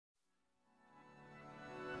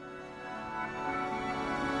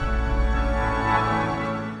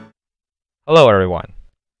Hello everyone,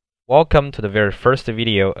 welcome to the very first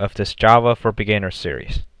video of this Java for Beginners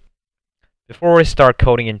series. Before we start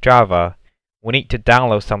coding in Java, we need to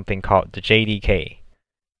download something called the JDK,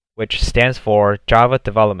 which stands for Java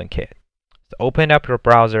Development Kit. So open up your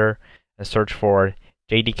browser and search for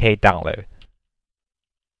JDK download.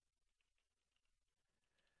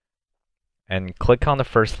 And click on the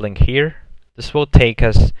first link here. This will take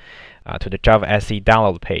us to the Java SE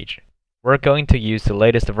download page. We're going to use the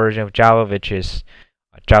latest version of Java, which is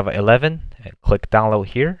Java 11, and click download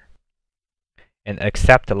here and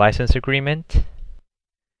accept the license agreement.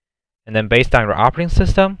 And then based on your operating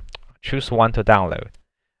system, choose one to download.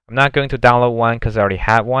 I'm not going to download one because I already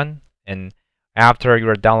had one, and after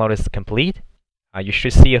your download is complete, you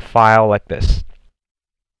should see a file like this.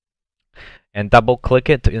 And double click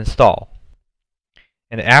it to install.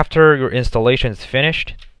 And after your installation is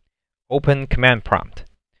finished, open command prompt.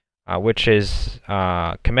 Which is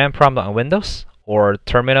command prompt on Windows or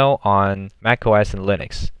terminal on macOS and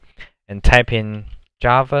Linux, and type in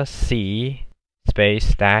Java C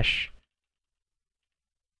space dash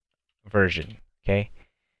version. Okay,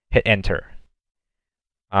 hit enter.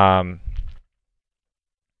 And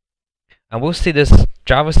we'll see this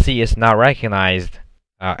Java C is not recognized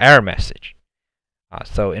error message.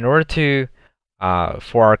 So in order to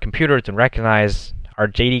for our computer to recognize our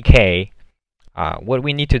JDK, what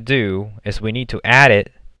we need to do is we need to add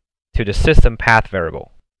it to the system path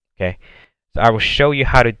variable. Okay, so I will show you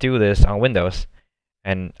how to do this on Windows,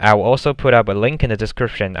 and I will also put up a link in the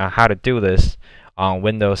description on how to do this on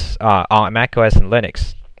Windows, on macOS and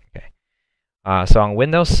Linux. Okay, so on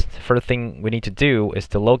Windows, the first thing we need to do is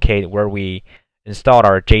to locate where we installed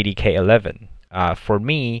our JDK 11. For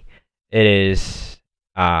me, it is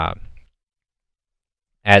at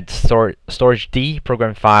storage D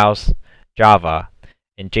program files Java,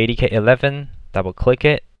 in JDK 11, double click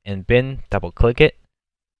it, and bin, double click it,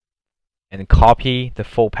 and copy the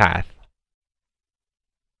full path.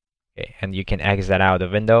 Okay, and you can exit out of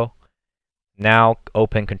the window. Now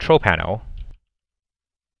open Control Panel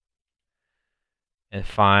and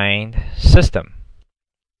find System,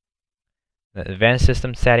 the Advanced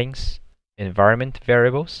System Settings, Environment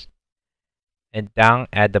Variables, and down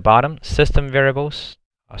at the bottom, System Variables.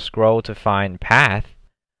 Scroll to find Path.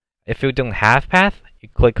 If you don't have path, you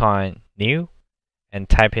click on new and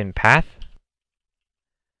type in path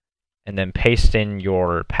and then paste in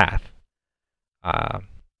your path.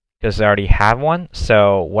 Because I already have one,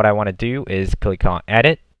 so what I want to do is click on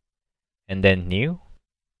edit and then new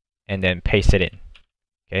and then paste it in.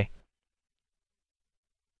 Okay.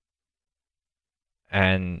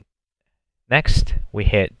 And next we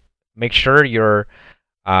hit, make sure your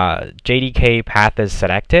JDK path is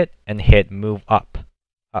selected and hit move up.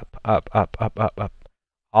 Up,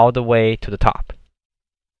 all the way to the top.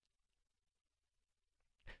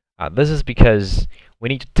 This is because we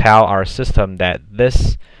need to tell our system that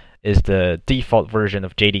this is the default version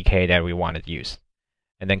of JDK that we want to use.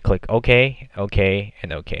 And then click OK, OK,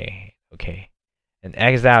 and OK, OK. And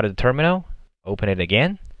exit out of the terminal, open it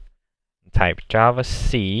again, and type Java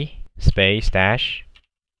C space dash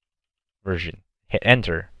version. Hit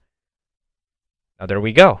enter. Now there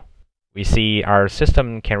we go. We see our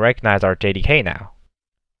system can recognize our JDK now.